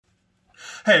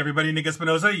Hey everybody, Nick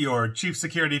Espinosa, your chief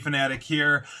security fanatic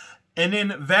here. And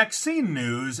in vaccine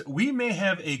news, we may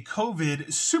have a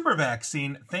COVID super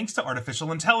vaccine thanks to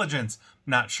artificial intelligence.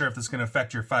 Not sure if this is going to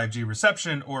affect your 5G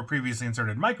reception or previously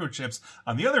inserted microchips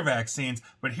on the other vaccines,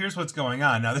 but here's what's going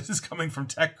on. Now, this is coming from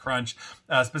TechCrunch,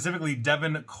 specifically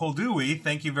Devin Koldewey.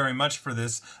 Thank you very much for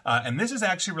this. And this is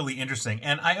actually really interesting.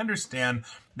 And I understand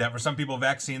that for some people,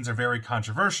 vaccines are very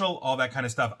controversial, all that kind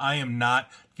of stuff. I am not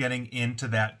getting into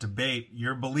that debate.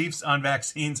 Your beliefs on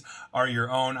vaccines are your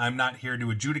own. I'm not here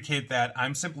to adjudicate that.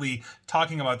 I'm simply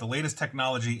talking about the latest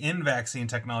technology in vaccine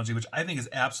technology, which I think is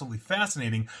absolutely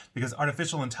fascinating because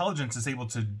artificial intelligence is able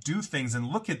to do things and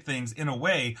look at things in a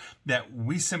way that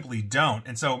we simply don't.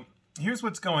 And so here's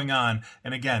what's going on.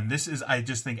 And again, this is, I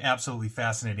just think, absolutely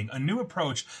fascinating. A new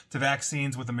approach to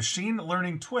vaccines with a machine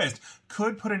learning twist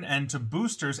could put an end to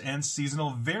boosters and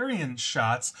seasonal variant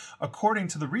shots, according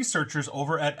to the researchers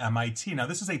over at MIT. Now,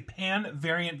 this is a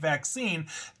pan-variant vaccine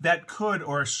that could,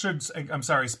 or should, I'm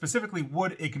sorry, specifically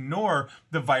would ignore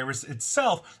the virus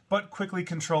itself, but quickly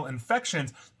control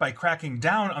infections by cracking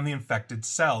down on the infected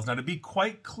cells. Now, to be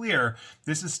quite clear,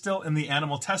 this is still in the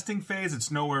animal testing phase.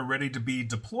 It's nowhere ready to be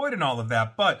deployed and all of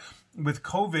that, but with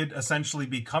COVID essentially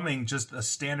becoming just a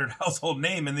standard household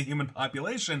name in the human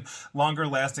population, longer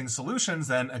lasting solutions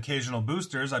than occasional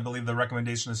boosters. I believe the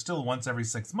recommendation is still once every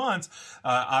 6 months.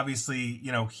 Obviously,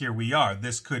 here we are.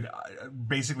 This could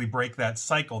basically break that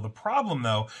cycle. The problem,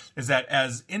 though, is that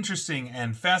as interesting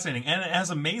and fascinating and as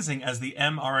amazing as the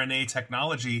mRNA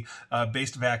technology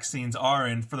based vaccines are,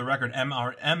 and for the record,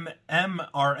 mRNA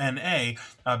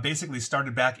basically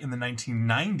started back in the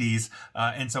 1990s,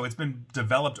 and so it's been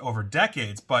developed over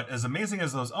decades, but as amazing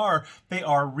as those are, they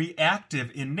are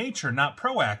reactive in nature, not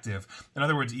proactive. In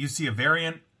other words, you see a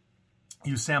variant,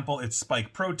 you sample its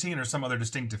spike protein or some other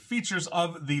distinctive features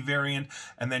of the variant,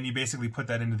 and then you basically put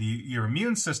that into your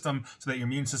immune system so that your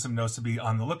immune system knows to be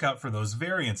on the lookout for those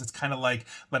variants. It's kind of like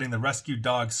letting the rescue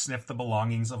dog sniff the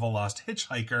belongings of a lost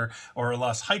hitchhiker or a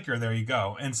lost hiker. There you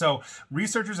go. And so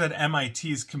researchers at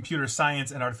MIT's Computer Science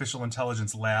and Artificial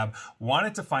Intelligence Lab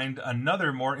wanted to find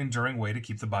another more enduring way to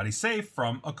keep the body safe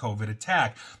from a COVID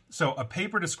attack. So a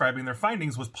paper describing their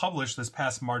findings was published this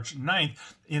past March 9th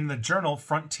in the journal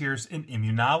Frontiers in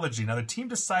Immunology. Now, the team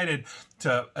decided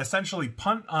to essentially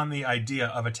punt on the idea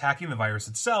of attacking the virus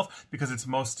itself because its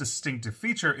most distinctive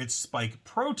feature, its spike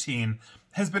protein,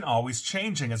 has been always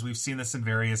changing, as we've seen this in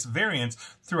various variants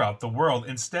throughout the world.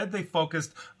 Instead, they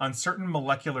focused on certain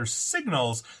molecular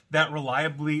signals that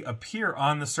reliably appear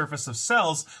on the surface of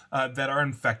cells that are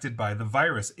infected by the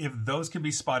virus. If those can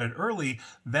be spotted early,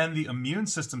 then the immune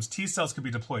system's T cells could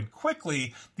be deployed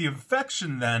quickly. The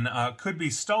infection then could be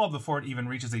stalled before it even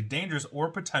reaches a dangerous or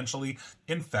potentially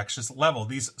infectious level.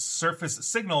 These surface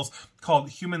signals, called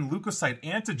human leukocyte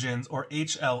antigens, or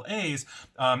HLAs,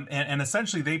 and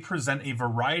essentially they present a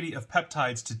variety of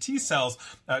peptides to T cells,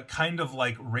 kind of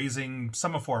like raising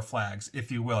semaphore flags,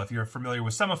 if you will. If you're familiar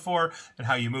with semaphore and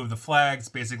how you move the flags,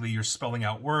 basically you're spelling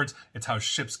out words. It's how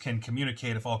ships can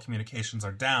communicate if all communications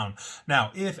are down.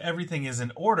 Now, if everything is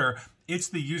in order, it's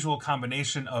the usual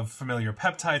combination of familiar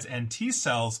peptides and T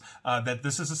cells that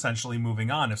this is essentially moving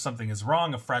on. If something is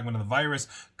wrong, a fragment of the virus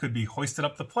could be hoisted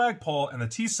up the flagpole, and the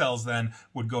T cells then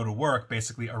would go to work,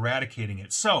 basically eradicating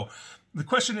it. So the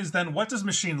question is then, what does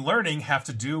machine learning have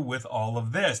to do with all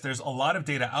of this? There's a lot of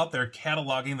data out there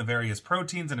cataloging the various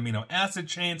proteins and amino acid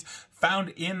chains found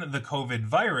in the COVID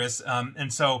virus.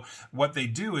 And so what they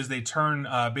do is they turn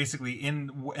basically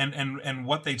in, and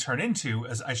what they turn into,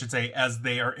 as I should say, as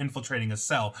they are infiltrating a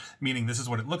cell, meaning this is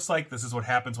what it looks like, this is what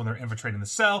happens when they're infiltrating the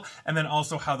cell, and then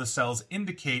also how the cells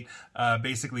indicate,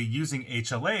 basically using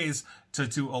HLAs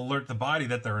to alert the body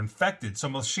that they're infected. So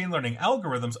machine learning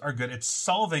algorithms are good at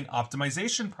solving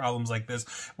optimization problems like this,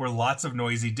 where lots of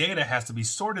noisy data has to be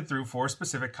sorted through for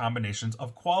specific combinations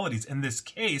of qualities. In this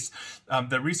case,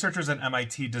 the researchers at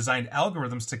MIT designed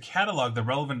algorithms to catalog the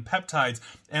relevant peptides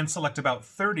and select about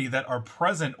 30 that are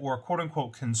present or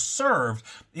quote-unquote conserved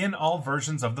in all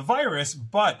versions of the virus,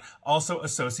 but also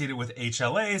associated with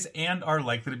HLAs and are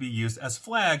likely to be used as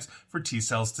flags for T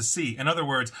cells to see. In other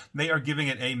words, they are giving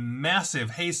it a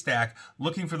massive haystack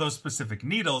looking for those specific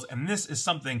needles, and this is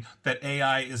something that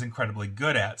AI is incredibly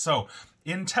good at. So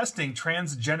in testing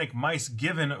transgenic mice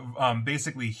given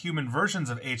basically human versions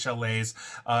of HLAs,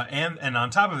 and on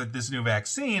top of it, this new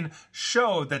vaccine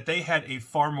showed that they had a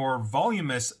far more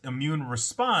voluminous immune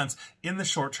response in the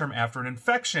short term after an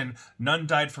infection. None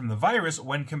died from the virus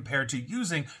when compared to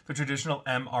using the traditional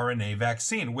mRNA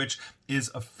vaccine, which is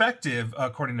effective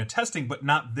according to testing, but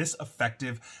not this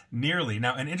effective nearly.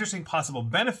 Now, an interesting possible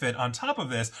benefit on top of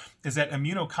this is that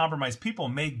immunocompromised people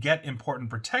may get important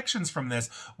protections from this,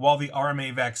 while the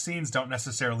RMA vaccines don't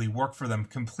necessarily work for them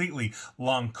completely.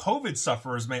 Long COVID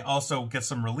sufferers may also get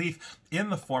some relief in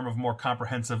the form of more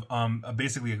comprehensive,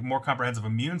 basically a more comprehensive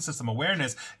immune system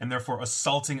awareness, and therefore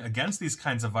assaulting against these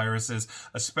kinds of viruses,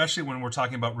 especially when we're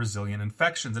talking about resilient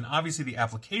infections. And obviously the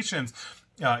applications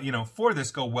for this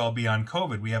go well beyond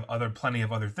COVID. We have plenty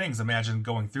of other things. Imagine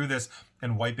going through this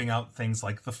and wiping out things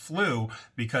like the flu,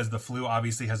 because the flu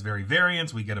obviously has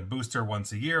variants. We get a booster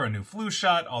once a year, a new flu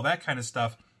shot, all that kind of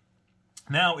stuff.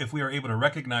 Now, if we are able to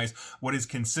recognize what is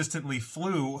consistently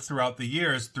flu throughout the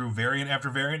years through variant after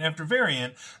variant after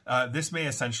variant, this may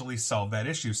essentially solve that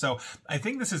issue. So I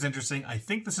think this is interesting. I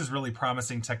think this is really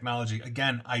promising technology.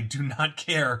 Again, I do not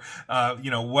care,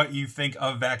 what you think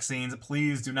of vaccines.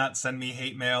 Please do not send me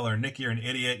hate mail or Nick, you're an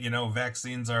idiot.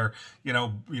 Vaccines are,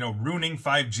 ruining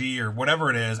 5G or whatever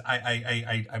it is.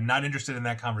 I'm not interested in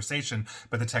that conversation.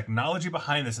 But the technology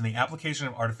behind this and the application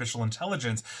of artificial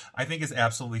intelligence, I think is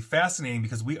absolutely fascinating,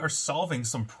 because we are solving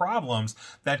some problems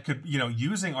that could,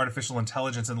 using artificial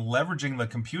intelligence and leveraging the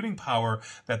computing power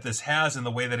that this has in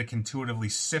the way that it can intuitively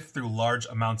sift through large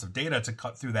amounts of data to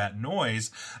cut through that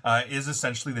noise, is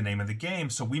essentially the name of the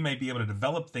game. So we might be able to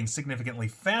develop things significantly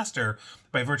faster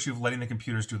by virtue of letting the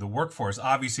computers do the work for us.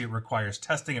 Obviously, it requires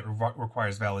testing, it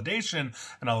requires validation,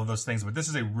 and all of those things, but this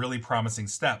is a really promising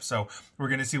step. So we're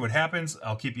going to see what happens.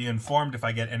 I'll keep you informed if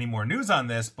I get any more news on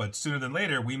this, but sooner than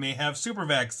later, we may have super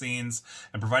vaccines,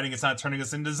 and providing it's not turning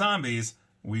us into zombies,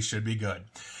 we should be good.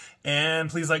 And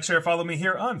please like, share, follow me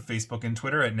here on Facebook and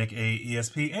Twitter at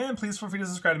NickAESP, and please feel free to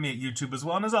subscribe to me at YouTube as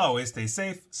well. And as always, stay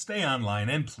safe, stay online,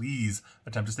 and please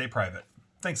attempt to stay private.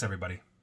 Thanks, everybody.